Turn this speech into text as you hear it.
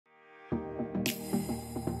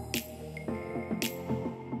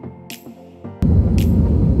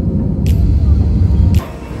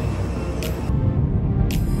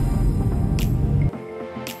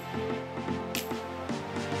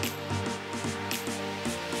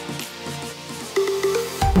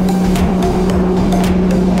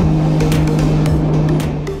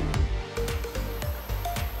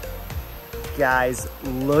Guys,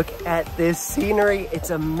 look at this scenery.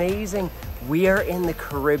 It's amazing. We are in the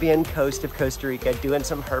Caribbean coast of Costa Rica doing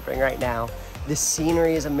some herping right now. The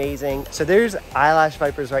scenery is amazing. So there's eyelash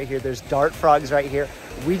vipers right here. There's dart frogs right here.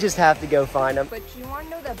 We just have to go find them. But you want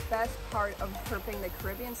to know the best part of herping the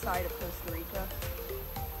Caribbean side of Costa Rica?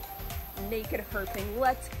 Naked herping.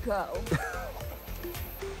 Let's go.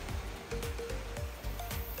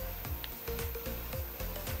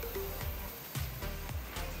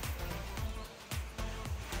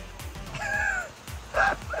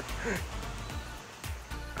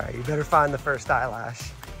 All right, you better find the first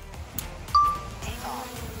eyelash.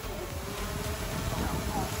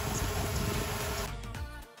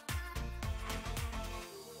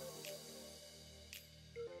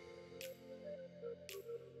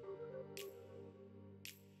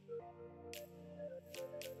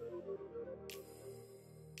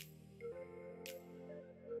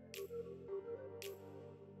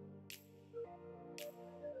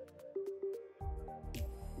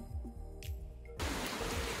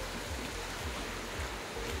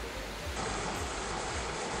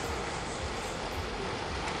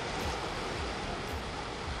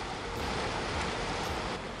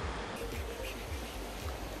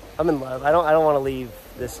 I'm in love. I don't want to leave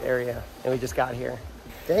this area, and we just got here.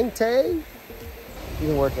 Dang, Tay. You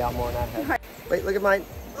can work out more than I have. Wait, look at mine.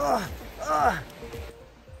 Ugh, ugh.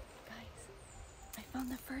 Guys, I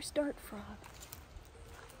found the first dart frog.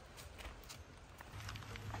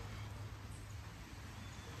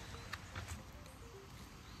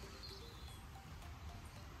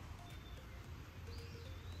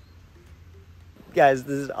 Guys,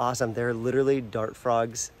 this is awesome. They're literally dart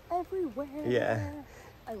frogs. Everywhere. Yeah.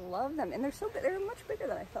 I love them, and they're so big. They're much bigger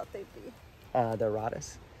than I thought they'd be. The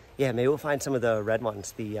Radas. Yeah, maybe we'll find some of the red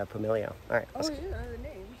ones, the Pomilio. All right. Oh, yeah, the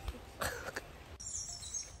names.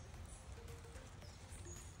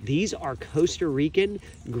 These are Costa Rican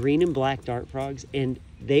green and black dart frogs, and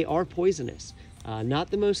they are poisonous. Not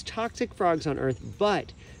the most toxic frogs on earth,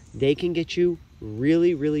 but they can get you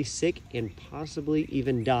really, really sick and possibly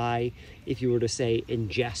even die if you were to, say,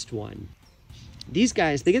 ingest one. These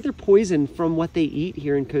guys, they get their poison from what they eat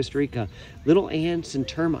here in Costa Rica, little ants and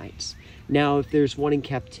termites. Now, if there's one in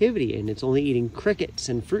captivity and it's only eating crickets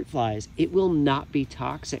and fruit flies, it will not be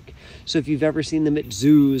toxic. So if you've ever seen them at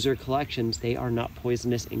zoos or collections, they are not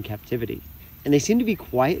poisonous in captivity. And they seem to be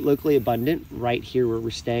quite locally abundant right here where we're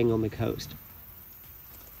staying on the coast.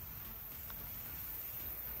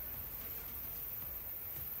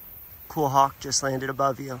 Cool hawk just landed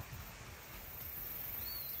above you.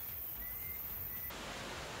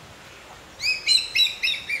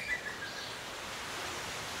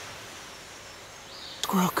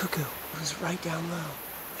 Squirrel cuckoo. It was right down low.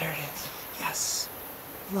 There it is. Yes.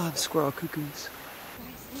 Love squirrel cuckoos. Guys,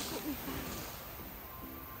 look what we found.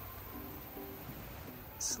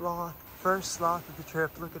 Sloth. First sloth of the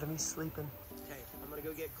trip. Look at him. He's sleeping. Okay, I'm going to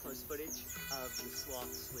go get close footage of the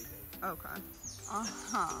sloth sleeping. Okay.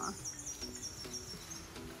 Uh-huh.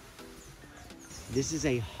 This is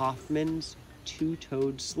a Hoffman's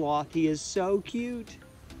two-toed sloth. He is so cute.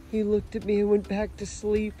 He looked at me and went back to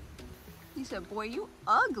sleep. He said, boy, you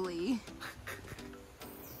ugly.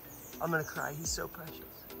 I'm gonna cry, he's so precious.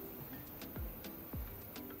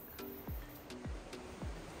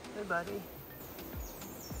 Hey, buddy.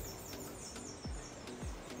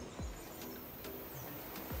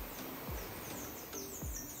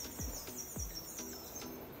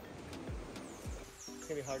 It's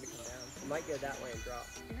gonna be hard to come down. You might go that way and drop.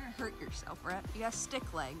 You're gonna hurt yourself, Rhett. You got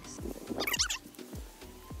stick legs.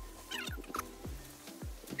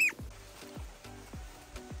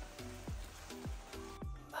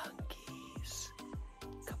 Monkeys.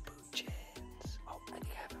 Capuchins. Oh, I think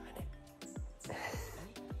I have a minute.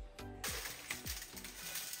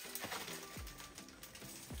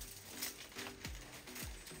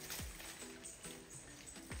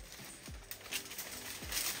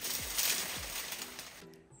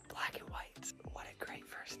 Black and white. What a great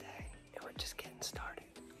first day. And we're just getting started.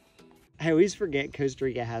 I always forget Costa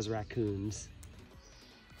Rica has raccoons.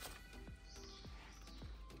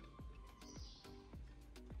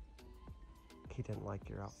 He didn't like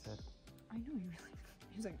your outfit. I know,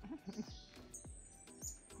 he's like,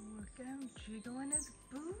 look at him jiggling his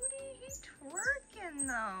booty. He's twerking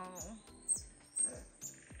though.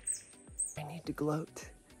 I need to gloat.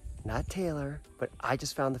 Not Taylor, but I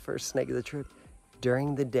just found the first snake of the trip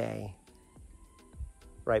during the day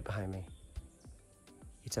right behind me.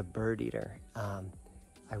 It's a bird eater.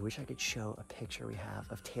 I wish I could show a picture we have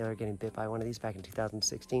of Taylor getting bit by one of these back in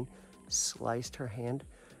 2016. Sliced her hand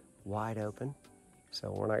wide open.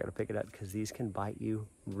 So we're not gonna pick it up because these can bite you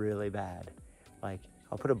really bad. Like,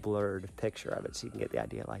 I'll put a blurred picture of it so you can get the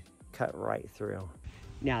idea, like cut right through.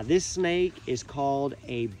 Now this snake is called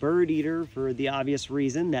a bird eater for the obvious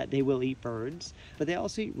reason that they will eat birds, but they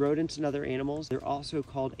also eat rodents and other animals. They're also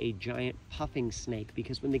called a giant puffing snake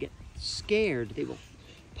because when they get scared, they will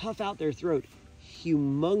puff out their throat,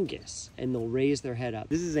 humongous, and they'll raise their head up.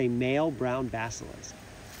 This is a male brown basilisk.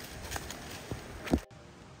 I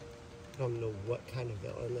don't know what kind of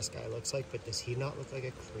villain this guy looks like, but does he not look like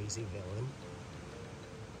a crazy villain?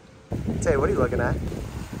 Say, what are you looking at?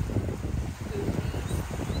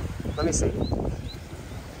 Let me see.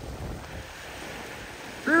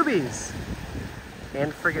 Rubies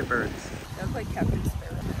and frigate birds. That's like Captain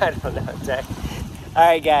Sparrow. I don't know, Zach. All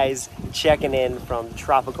right, guys, checking in from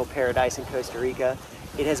tropical paradise in Costa Rica.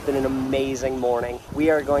 It has been an amazing morning. We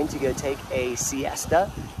are going to go take a siesta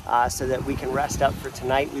so that we can rest up for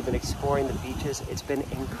tonight. We've been exploring the beaches. It's been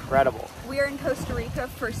incredible. We are in Costa Rica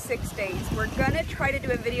for 6 days. We're gonna try to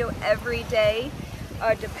do a video every day,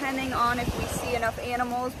 depending on if we see enough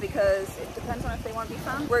animals, because it depends on if they want to be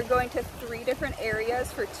found. We're going to 3 different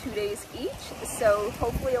areas for 2 days each, so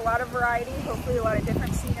hopefully a lot of variety, hopefully a lot of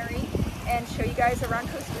different scenery, and show you guys around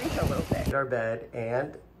Costa Rica a little bit. Our bed,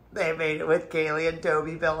 and they made it with Kaylee and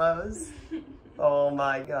Toby pillows. Oh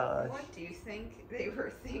my gosh. What do you think they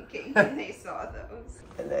were thinking when they saw those?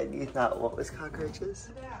 And then you thought, what was cockroaches?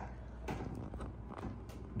 Yeah.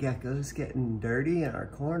 Geckos getting dirty in our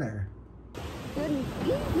corner. Good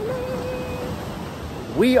evening.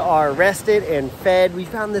 We are rested and fed. We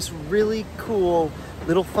found this really cool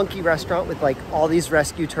little funky restaurant with like all these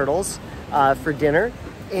rescue turtles for dinner.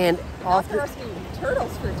 And Not the rescue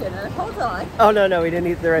turtles for dinner. Hold on. Oh, no, we didn't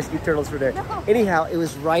eat the rescue turtles for dinner. No. Anyhow, it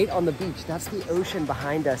was right on the beach. That's the ocean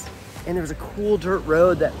behind us. And there was a cool dirt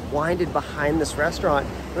road that winded behind this restaurant.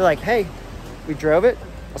 We're like, hey, we drove it.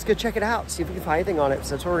 Let's go check it out, see if we can find anything on it.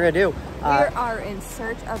 So that's what we're gonna do. We are in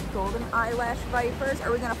search of golden eyelash vipers.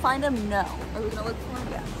 Are we gonna find them? No. Are we gonna look for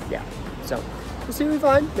them? Yes. Yeah, so we'll see what we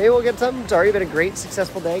find. Maybe we'll get something. It's already been a great,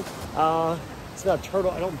 successful day. It's not turtle,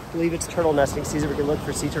 I don't believe it's turtle nesting season. We can look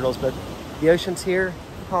for sea turtles, but the ocean's here,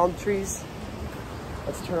 palm trees.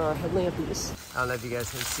 Let's turn on our headlampies. I don't know if you guys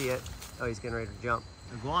can see it. Oh, he's getting ready to jump.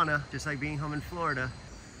 Iguana, just like being home in Florida.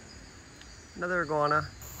 Another iguana.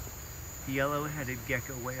 The yellow-headed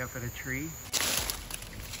gecko way up in a tree.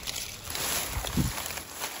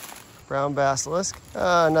 Brown basilisk,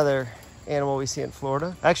 another animal we see in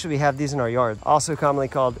Florida. Actually, we have these in our yard. Also commonly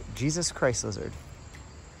called Jesus Christ lizard.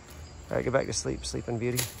 All right, go back to sleep, Sleeping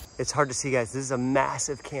Beauty. It's hard to see, guys. This is a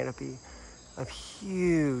massive canopy of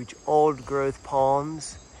huge old growth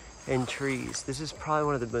palms and trees. This is probably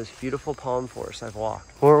one of the most beautiful palm forests I've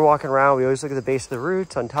walked. When we're walking around, we always look at the base of the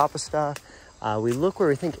roots, on top of stuff. We look where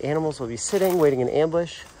we think animals will be sitting, waiting in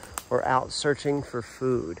ambush, or out searching for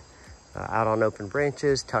food. Out on open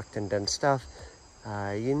branches, tucked in dense stuff.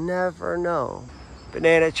 You never know.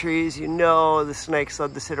 Banana trees, you know the snakes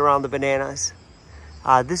love to sit around the bananas.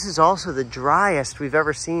 This is also the driest we've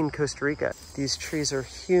ever seen Costa Rica. These trees are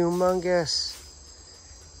humongous.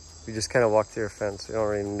 We just kind of walked through a fence. We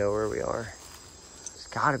don't even know where we are. There's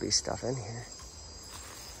gotta be stuff in here.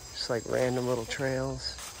 Just like random little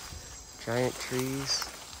trails. Giant trees.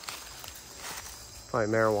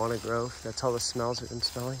 Probably marijuana growth. That's all the smells we've been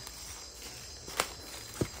smelling.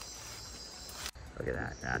 Look at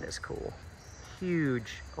that. That is cool.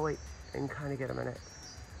 Huge. Oh wait, I can kind of get him in it.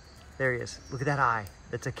 There he is. Look at that eye.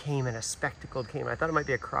 That's a caiman, a spectacled caiman. I thought it might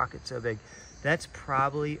be a croc. It's so big. That's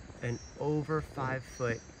probably an over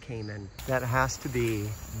 5-foot caiman. That has to be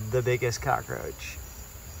the biggest cockroach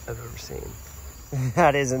I've ever seen.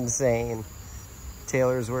 That is insane.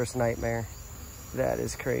 Taylor's worst nightmare. That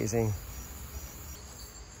is crazy.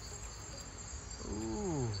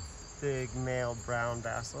 Ooh, big male brown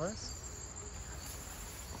basilisk.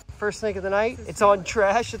 First snake of the night. It's on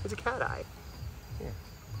trash. It's a cat eye. Yeah.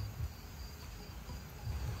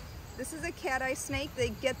 This is a cat eye snake. They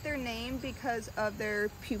get their name because of their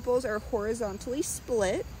pupils are horizontally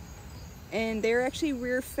split. And they're actually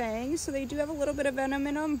rear fangs, so they do have a little bit of venom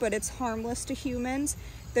in them, but it's harmless to humans.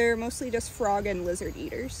 They're mostly just frog and lizard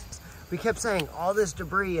eaters. We kept saying all this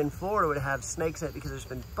debris in Florida would have snakes in it because there's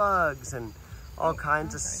been bugs and all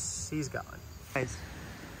kinds of... He's gone. Guys,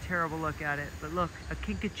 terrible look at it, but look, a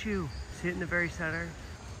kinkajou. See it in the very center?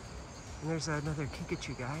 And there's another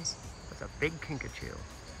kinkajou, guys. That's a big kinkajou.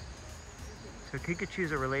 So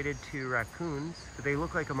kinkajous are related to raccoons, but they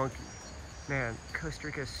look like a monkey. Man, Costa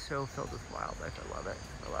Rica is so filled with wildlife. I love it.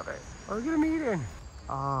 I love it. Oh, look at him eating.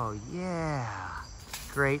 Oh, yeah.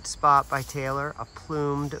 Great spot by Taylor, a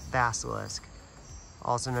plumed basilisk.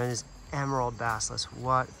 also known as emerald basilisk.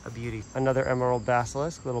 What a beauty. Another emerald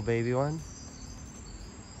basilisk, little baby one.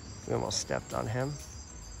 We almost stepped on him.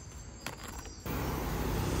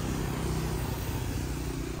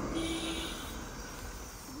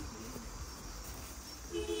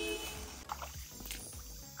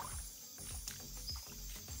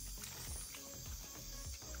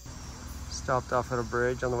 Stopped off at a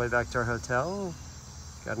bridge on the way back to our hotel.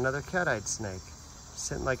 Got another cat-eyed snake,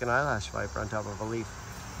 sitting like an eyelash viper on top of a leaf.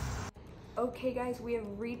 Okay guys, we have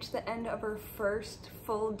reached the end of our first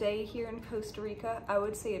full day here in Costa Rica. I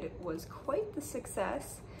would say it was quite the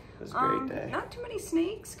success. It was a great day. Not too many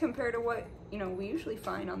snakes compared to what, you know, we usually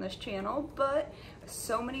find on this channel, but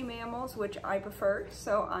so many mammals, which I prefer,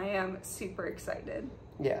 so I am super excited.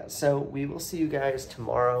 Yeah, so we will see you guys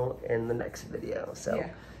tomorrow in the next video. So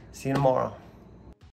see you tomorrow.